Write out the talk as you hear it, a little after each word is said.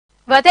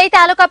વઘઈ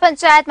તાલુકા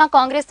પંચાયતમાં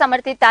કોંગ્રેસ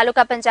સમર્થિત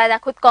તાલુકા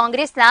પંચાયત ખુદ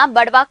કોંગ્રેસના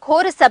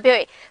બળવાખોર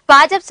સભ્યોએ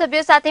ભાજપ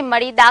સભ્યો સાથે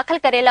મળી દાખલ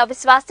કરેલા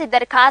અવિશ્વાસની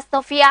દરખાસ્તનો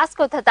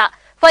ફિયાસ્કો થતા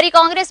ફરી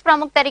કોંગ્રેસ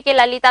પ્રમુખ તરીકે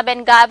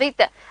લલિતાબેન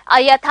ગાવિત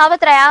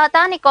યથાવત રહ્યા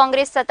હતા અને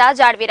કોંગ્રેસ સત્તા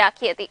જાળવી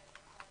રાખી હતી।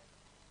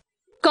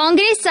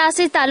 કોંગ્રેસ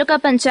શાસિત તાલુકા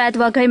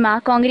પંચાયત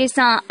વઘઈમાં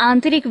કોંગ્રેસના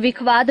આંતરિક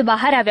વિખવાદ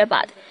બહાર આવ્યા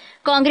બાદ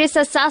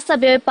કોંગ્રેસના 7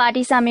 સભ્યોએ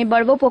પાર્ટી સામે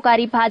બળવો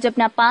પોકારી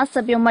ભાજપના 5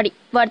 સભ્યો મળી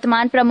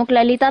વર્તમાન પ્રમુખ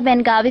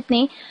લલિતાબેન ગાવિતને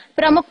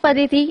પ્રમુખ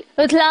પદેથી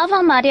ઉથલાવવા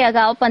માટે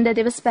અગાઉ 15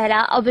 દિવસ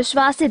પહેલા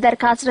અવિશ્વાસની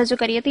દરખાસ્ત રજૂ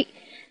કરી હતી।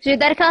 જે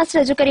દરખાસ્ત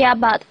રજૂ કર્યા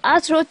બાદ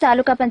આજ રોજ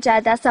તાલુકા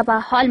પંચાયતના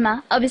સભા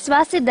હોલમાં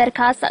અવિશ્વાસની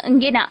દરખાસ્ત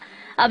અંગેના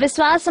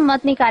અવિશ્વાસ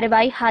મતની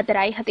કાર્યવાહી હાથ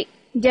ધરાઈ હતી,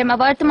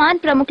 જેમાં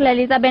વર્તમાન પ્રમુખ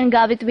લલિતાબેન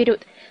ગાવિત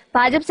વિરુદ્ધ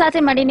ભાજપ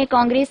સાથે મળીને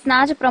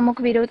કોંગ્રેસના જ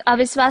પ્રમુખ વિરુદ્ધ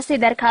અવિશ્વાસની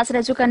દરખાસ્ત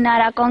રજૂ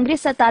કરનારા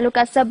કોંગ્રેસના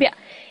તાલુકા સભ્ય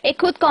એ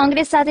ખુદ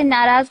કોંગ્રેસ સાથે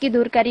નારાજગી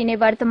દૂર કરીને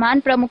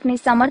વર્તમાન પ્રમુખને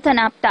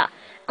સમર્થન આપતા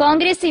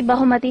કોંગ્રેસી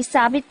બહુમતી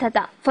સાબિત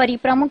થતા ફરી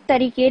પ્રમુખ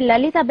તરીકે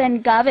લલિતાબેન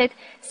ગાવિત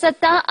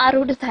સત્તા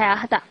આરૂઢ થયા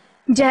હતા।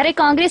 જ્યારે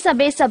કોંગ્રેસના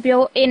 2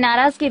 સભ્યો એ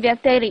નારાજગી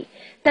વ્યક્ત કરી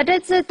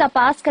તટસ્થ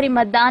તપાસ કરી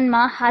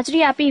મતદાનમાં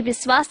હાજરી આપી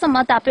વિશ્વાસનો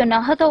મત આપ્યો ન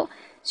હતો,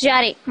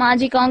 જ્યારે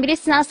માજી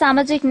કોંગ્રેસના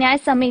સામાજિક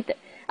ન્યાય સમિતિ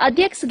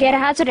અધ્યક્ષ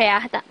ગેરહાજર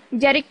રહ્યા હતા।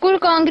 જ્યારે કુલ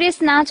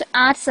કોંગ્રેસના જ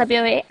 8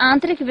 સભ્યોએ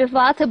આંતરિક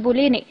વિવાદ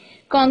ભૂલીને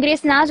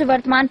કોંગ્રેસના જ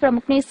વર્તમાન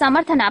પ્રમુખને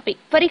સમર્થન આપી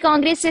ફરી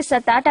કોંગ્રેસે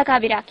સત્તા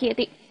ટકાવી રાખી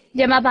હતી,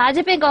 જેમાં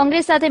ભાજપે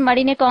કોંગ્રેસ સાથે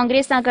મળીને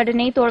કોંગ્રેસના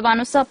ગઢને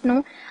તોડવાનું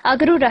સપનું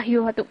અઘરું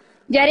રહ્યું હતું।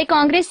 જ્યારે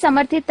કોંગ્રેસ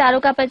સમર્થિત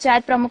તાલુકા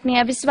પંચાયત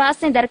પ્રમુખની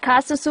અવિશ્વાસની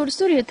દરખાસ્ત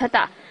સુરસુર્યું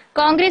થતા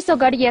કોંગ્રેસનો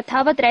ગઢ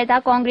યથાવત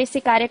રહેતા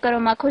કોંગ્રેસી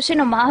કાર્યકરોમાં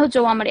ખુશીનો માહોલ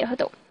જોવા મળ્યો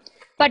હતો।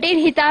 પટેલ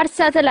હિતાર્થ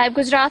સાથે લાઈવ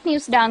ગુજરાત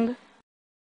ન્યૂઝ ડાંગ।